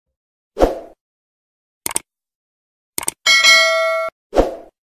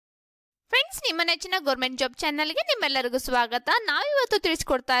Friends, ನಿಮ್ಮ ನೆಚ್ಚಿನ government job ಚಾನೆಲ್ಗೆ ನಿಮ್ಮೆಲ್ಲರಿಗೂ ಸ್ವಾಗತ. ನಾವಿವತ್ತು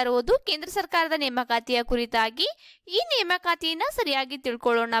ತಿಳಿಸಿಕೊಡ್ತಾ ಇರುವುದು ಕೇಂದ್ರ ಸರ್ಕಾರದ ನೇಮಕಾತಿಯ ಕುರಿತಾಗಿ. ಈ ನೇಮಕಾತಿಯನ್ನ ಸರಿಯಾಗಿ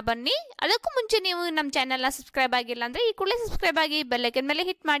ತಿಳ್ಕೊಳ್ಳೋಣ ಬನ್ನಿ. ಅದಕ್ಕೂ ಮುಂಚೆ ನೀವು ನಮ್ಮ ಚಾನೆಲ್ನ ಸಬ್ಸ್ಕ್ರೈಬ್ ಆಗಿಲ್ಲ ಅಂದ್ರೆ ಈ ಕೂಡಲೇ ಸಬ್ಸ್ಕ್ರೈಬ್ ಆಗಿ ಬೆಲ್ ಐಕಾನ್ ಮೇಲೆ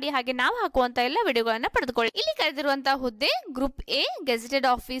ಹಿಟ್ ಮಾಡಿ. ಹಾಗೆ ನಾವು ಹಾಕುವಂತ ಎಲ್ಲ ವಿಡಿಯೋಗಳನ್ನ ಪಡೆದುಕೊಳ್ಳಿ. ಇಲ್ಲಿ ಕರೆದಿರುವಂತಹ ಹುದ್ದೆ group A gazetted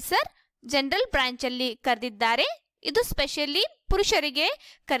officer general branch ಅಲ್ಲಿ ಕರೆದಿದ್ದಾರೆ. ಇದು ಸ್ಪೆಷಲಿ ಪುರುಷರಿಗೆ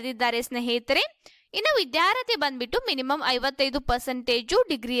ಕರೆದಿದ್ದಾರೆ ಸ್ನೇಹಿತರೆ. ಇನ್ನು ವಿದ್ಯಾರ್ಥಿ ಬಂದ್ಬಿಟ್ಟು ಮಿನಿಮಮ್ 55%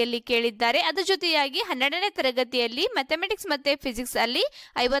 ಡಿಗ್ರಿಯಲ್ಲಿ ಕೇಳಿದ್ದಾರೆ. ಅದರ ಜೊತೆಯಾಗಿ 12ನೇ ತರಗತಿಯಲ್ಲಿ ಮ್ಯಾಥಮೆಟಿಕ್ಸ್ ಮತ್ತೆ ಫಿಸಿಕ್ಸ್ ಅಲ್ಲಿ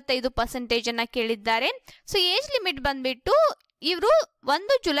 55% ಅನ್ನ ಕೇಳಿದ್ದಾರೆ. ಸೊ ಏಜ್ ಲಿಮಿಟ್ ಬಂದ್ಬಿಟ್ಟು ಇವರು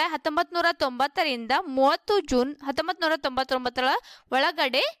 1 ಜುಲೈ 1990ರಿಂದ 30 ಜೂನ್ 1999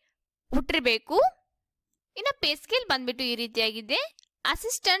 ಒಳಗಡೆ ಹುಟ್ಟಿರಬೇಕು. ಇನ್ನು ಪೇ ಸ್ಕೇಲ್ ಬಂದ್ಬಿಟ್ಟು ಈ ರೀತಿಯಾಗಿದೆ.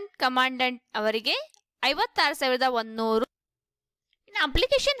 ಅಸಿಸ್ಟೆಂಟ್ ಕಮಾಂಡೆಂಟ್ ಅವರಿಗೆ 56,100.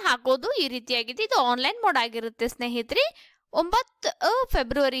 ಅಪ್ಲಿಕೇಶನ್ ಹಾಕೋದು ಈ ರೀತಿಯಾಗಿದೆ. ಇದು ಆನ್ಲೈನ್ ಮೋಡ್ ಆಗಿರುತ್ತೆ ಸ್ನೇಹಿತರೆ. 9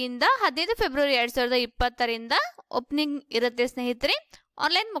 ಫೆಬ್ರವರಿಯಿಂದ 15 ಫೆಬ್ರವರಿ 2020 ಓಪನಿಂಗ್ ಇರುತ್ತೆ ಸ್ನೇಹಿತರೆ.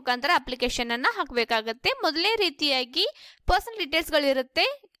 ಆನ್ಲೈನ್ ಮುಖಾಂತರ ಅಪ್ಲಿಕೇಶನ್ ಅನ್ನ ಹಾಕಬೇಕಾಗುತ್ತೆ. ಮೊದಲನೇ ರೀತಿಯಾಗಿ ಪರ್ಸನಲ್ ಡೀಟೇಲ್ಸ್ ಗಳು ಇರುತ್ತೆ.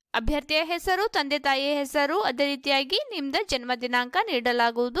 ಅಭ್ಯರ್ಥಿಯ ಹೆಸರು, ತಂದೆ ತಾಯಿಯ ಹೆಸರು, ಅದೇ ರೀತಿಯಾಗಿ ನಿಮ್ದ ಜನ್ಮ ದಿನಾಂಕ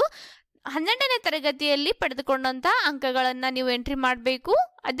ನೀಡಲಾಗುವುದು. 12ನೇ ತರಗತಿಯಲ್ಲಿ ಪಡೆದುಕೊಂಡಂತಹ ಅಂಕಗಳನ್ನ ನೀವು ಎಂಟ್ರಿ ಮಾಡಬೇಕು.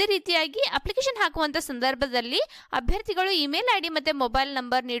 ಅದೇ ರೀತಿಯಾಗಿ ಅಪ್ಲಿಕೇಶನ್ ಹಾಕುವಂತ ಸಂದರ್ಭದಲ್ಲಿ ಅಭ್ಯರ್ಥಿಗಳು ಇಮೇಲ್ ಐಡಿ ಮತ್ತೆ ಮೊಬೈಲ್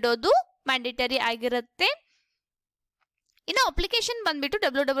ನಂಬರ್ ನೀಡೋದು ಮ್ಯಾಂಡೇಟರಿ ಆಗಿರುತ್ತೆ. ಇನ್ನು ಅಪ್ಲಿಕೇಶನ್ ಬಂದ್ಬಿಟ್ಟು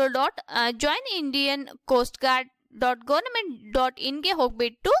www.joinindiancoastguard.govt.in ಗೆ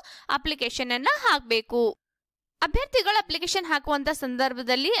ಹೋಗ್ಬಿಟ್ಟು ಅಪ್ಲಿಕೇಶನ್ ಅನ್ನ ಹಾಕಬೇಕು. ಅಭ್ಯರ್ಥಿಗಳು ಅಪ್ಲಿಕೇಶನ್ ಹಾಕುವಂತ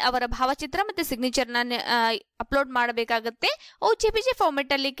ಸಂದರ್ಭದಲ್ಲಿ ಅವರ ಭಾವಚಿತ್ರ ಮತ್ತೆ ಸಿಗ್ನೇಚರ್ ಅಪ್ಲೋಡ್ ಮಾಡಬೇಕಾಗುತ್ತೆ. OJPG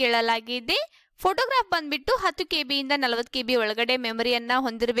ಫಾರ್ಮೆಟ್ ಅಲ್ಲಿ ಕೇಳಲಾಗಿದೆ. ಫೋಟೋಗ್ರಾಫ್ ಬಂದ್ಬಿಟ್ಟು 10 KB ಇಂದ 40 KB ಒಳಗಡೆ ಮೆಮೊರಿಯನ್ನ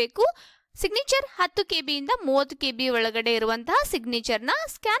ಹೊಂದಿರಬೇಕು. ಸಿಗ್ನೇಚರ್ 10 KB ಇಂದ 30 KB ಒಳಗಡೆ ಇರುವಂತಹ ಸಿಗ್ನೇಚರ್ ನ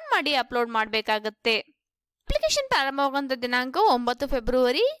ಸ್ಕ್ಯಾನ್ ಮಾಡಿ ಅಪ್ಲೋಡ್ ಮಾಡಬೇಕಾಗುತ್ತೆ. ಅಪ್ಲಿಕೇಶನ್ ಪ್ರಾರಂಭವಾಗುವಂತ ದಿನಾಂಕ 9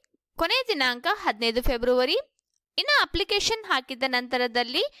 ಫೆಬ್ರವರಿ, ಕೊನೆಯ ದಿನಾಂಕ 15 ಫೆಬ್ರವರಿ. ಇನ್ನು ಅಪ್ಲಿಕೇಶನ್ ಹಾಕಿದ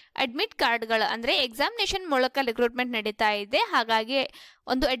ನಂತರದಲ್ಲಿ ಅಡ್ಮಿಟ್ ಕಾರ್ಡ್ಗಳು ಅಂದ್ರೆ ಎಕ್ಸಾಮಿನೇಷನ್ ಮೂಲಕ ರಿಕ್ರೂಟ್ಮೆಂಟ್ ನಡೀತಾ ಇದೆ. ಹಾಗಾಗಿ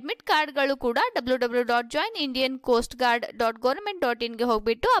ಒಂದು ಅಡ್ಮಿಟ್ ಕಾರ್ಡ್ಗಳು ಕೂಡ www.joinindiancoastguard.govt.in ಗೆ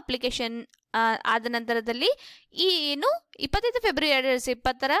ಹೋಗ್ಬಿಟ್ಟು ಅಪ್ಲಿಕೇಶನ್ ಆದ ನಂತರದಲ್ಲಿ ಈ ಏನು 25 ಫೆಬ್ರವರಿ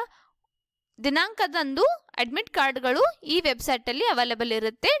 2020 ದಿನಾಂಕದಂದು ಅಡ್ಮಿಟ್ ಕಾರ್ಡ್ಗಳು ಈ ವೆಬ್ಸೈಟ್ ಅಲ್ಲಿ ಅವೈಲೇಬಲ್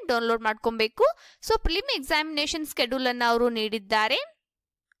ಇರುತ್ತೆ. ಡೌನ್ಲೋಡ್ ಮಾಡ್ಕೊಬೇಕು. ಸೊ ಪ್ರಿಲಿಮ್ ಎಕ್ಸಾಮಿನೇಷನ್ ಸ್ಕೆಡ್ಯೂಲ್ ಅನ್ನು ಅವರು ನೀಡಿದ್ದಾರೆ.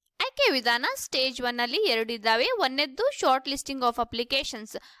 ಆಯ್ಕೆ ವಿಧಾನ ಸ್ಟೇಜ್ 1 ಅಲ್ಲಿ 2 ಇದ್ದಾವೆ. ಒಂದನೇದ್ದು short listing of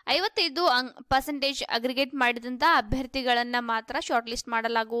applications. 55% aggregate ಮಾಡಿದಂತಹ ಅಭ್ಯರ್ಥಿಗಳನ್ನ ಮಾತ್ರ ಶಾರ್ಟ್ ಲಿಸ್ಟ್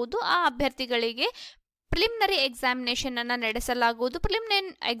ಮಾಡಲಾಗುವುದು. ಆ ಅಭ್ಯರ್ಥಿಗಳಿಗೆ ಪ್ರಿಲಿಮಿನರಿ ಎಕ್ಸಾಮಿನೇಷನ್ ಅನ್ನ ನಡೆಸಲಾಗುವುದು. ಪ್ರಿಲಿಮಿನರಿ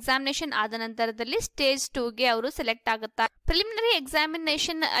ಎಕ್ಸಾಮಿನೇಷನ್ ಆದ ನಂತರದಲ್ಲಿ ಸ್ಟೇಜ್ 2 ಗೆ ಅವರು ಸೆಲೆಕ್ಟ್ ಆಗುತ್ತಾರೆ. ಪ್ರಿಲಿಮಿನರಿ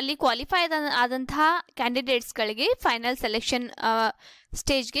ಎಕ್ಸಾಮಿನೇಷನ್ ಅಲ್ಲಿ ಕ್ವಾಲಿಫೈ ಆದಂತಹ ಕ್ಯಾಂಡಿಡೇಟ್ಸ್ ಗಳಿಗೆ ಫೈನಲ್ ಸೆಲೆಕ್ಷನ್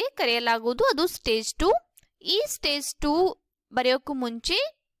ಸ್ಟೇಜ್ಗೆ ಕರೆಯಲಾಗುವುದು. ಅದು ಸ್ಟೇಜ್ 2. ಈ ಸ್ಟೇಜ್ 2 ಬರೆಯೋಕ್ಕೂ ಮುಂಚೆ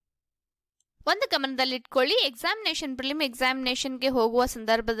ಒಂದು ಗಮನದಲ್ಲಿ ಇಟ್ಕೊಳ್ಳಿ. ಪ್ರಿಲಿಮ್ ಎಕ್ಸಾಮಿನೇಷನ್ಗೆ ಹೋಗುವ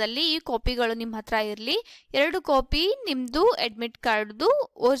ಸಂದರ್ಭದಲ್ಲಿ ಈ ಕಾಪಿಗಳು ನಿಮ್ಮ ಹತ್ರ ಇರಲಿ. 2 ಕಾಪಿ ನಿಮ್ದು ಅಡ್ಮಿಟ್ ಕಾರ್ಡ್ದು,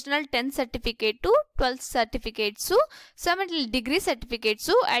 original 10th certificate, 12th certificates, degree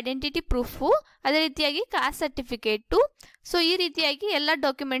certificates, identity proof, ಅದೇ ರೀತಿಯಾಗಿ ಕಾಸ್ಟ್ ಸರ್ಟಿಫಿಕೇಟು. ಸೊ ಈ ರೀತಿಯಾಗಿ ಎಲ್ಲ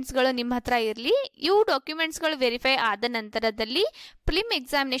ಡಾಕ್ಯುಮೆಂಟ್ಸ್ಗಳು ನಿಮ್ಮ ಹತ್ರ ಇರಲಿ. ಇವು ಡಾಕ್ಯುಮೆಂಟ್ಸ್ಗಳು ವೆರಿಫೈ ಆದ ನಂತರದಲ್ಲಿ ಪ್ರಿಲಿಮ್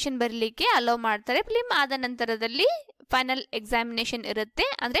ಎಕ್ಸಾಮಿನೇಷನ್ ಬರಲಿಕ್ಕೆ ಅಲೋ ಮಾಡ್ತಾರೆ. ಪ್ರಿಲಿಮ್ ಆದ ನಂತರದಲ್ಲಿ ಫೈನಲ್ ಎಕ್ಸಾಮಿನೇಷನ್ ಇರುತ್ತೆ,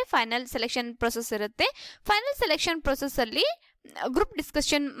 ಅಂದ್ರೆ ಫೈನಲ್ ಸೆಲೆಕ್ಷನ್ ಪ್ರೊಸೆಸ್ ಇರುತ್ತೆ. ಫೈನಲ್ ಸೆಲೆಕ್ಷನ್ ಪ್ರೊಸೆಸ್ ಅಲ್ಲಿ ಗ್ರೂಪ್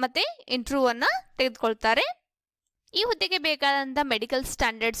ಡಿಸ್ಕಷನ್ ಮತ್ತೆ ಇಂಟರ್ವ್ಯೂ ಅನ್ನ ತೆಗೆದುಕೊಳ್ತಾರೆ. ಈ ಹುದ್ದೆಗೆ ಬೇಕಾದಂತ ಮೆಡಿಕಲ್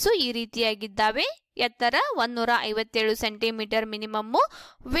ಸ್ಟ್ಯಾಂಡರ್ಡ್ಸ್ ಈ ರೀತಿಯಾಗಿದ್ದಾವೆ. ಎತ್ತರ 157 ಸೆಂಟಿಮೀಟರ್ ಮಿನಿಮಮ್.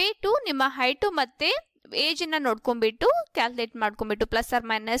 ವೇಟು ನಿಮ್ಮ ಹೈಟು ಮತ್ತೆ ಏಜ್ ಅನ್ನ ನೋಡ್ಕೊಂಡ್ಬಿಟ್ಟು ಕ್ಯಾಲ್ಕುಲೇಟ್ ಮಾಡ್ಕೊಂಡ್ಬಿಟ್ಟು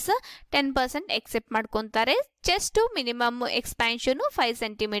 ±10% ಎಕ್ಸೆಪ್ಟ್ ಮಾಡ್ಕೊಂತಾರೆ. ಚೆಸ್ಟ್ ಮಿನಿಮಮ್ ಎಕ್ಸ್ಪ್ಯಾನ್ಷನ್ 5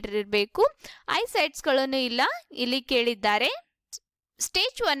 ಸೆಂಟಿಮೀಟರ್ ಇರಬೇಕು. ಐ ಸೈಟ್ಸ್ ಗಳನ್ನು ಇಲ್ಲ ಇಲ್ಲಿ ಕೇಳಿದ್ದಾರೆ.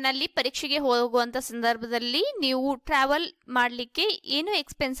 ಸ್ಟೇಜ್ 1 ಅಲ್ಲಿ ಪರೀಕ್ಷೆಗೆ ಹೋಗುವಂತ ಸಂದರ್ಭದಲ್ಲಿ ನೀವು ಟ್ರಾವೆಲ್ ಮಾಡಲಿಕ್ಕೆ ಏನು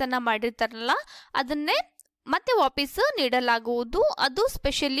ಎಕ್ಸ್ಪೆನ್ಸ್ ಅನ್ನ ಮಾಡಿರ್ತಾರಲ್ಲ ಅದನ್ನೇ ಮತ್ತೆ ವಾಪಸ್ ನೀಡಲಾಗುವುದು. ಅದು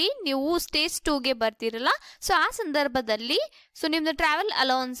ಸ್ಪೆಷಲಿ ನೀವು ಸ್ಟೇಜ್ 2 ಗೆ ಬರ್ತಿರಲ್ಲ, ಸೊ ಆ ಸಂದರ್ಭದಲ್ಲಿ ನಿಮ್ದು ಟ್ರಾವೆಲ್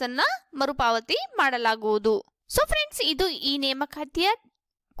ಅಲೌನ್ಸ್ ಅನ್ನ ಮರುಪಾವತಿ ಮಾಡಲಾಗುವುದು. ಸೊ ಫ್ರೆಂಡ್ಸ್, ಇದು ಈ ನೇಮಕಾತಿಯ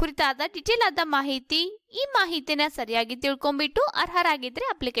ಕುರಿತಾದ ಡಿಟೇಲ್ ಆದ ಮಾಹಿತಿ. ಈ ಮಾಹಿತಿನ ಸರಿಯಾಗಿ ತಿಳ್ಕೊಂಡ್ಬಿಟ್ಟು ಅರ್ಹರಾಗಿದ್ರೆ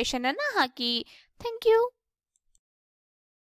ಅಪ್ಲಿಕೇಶನ್ ಅನ್ನ ಹಾಕಿ. Thank you.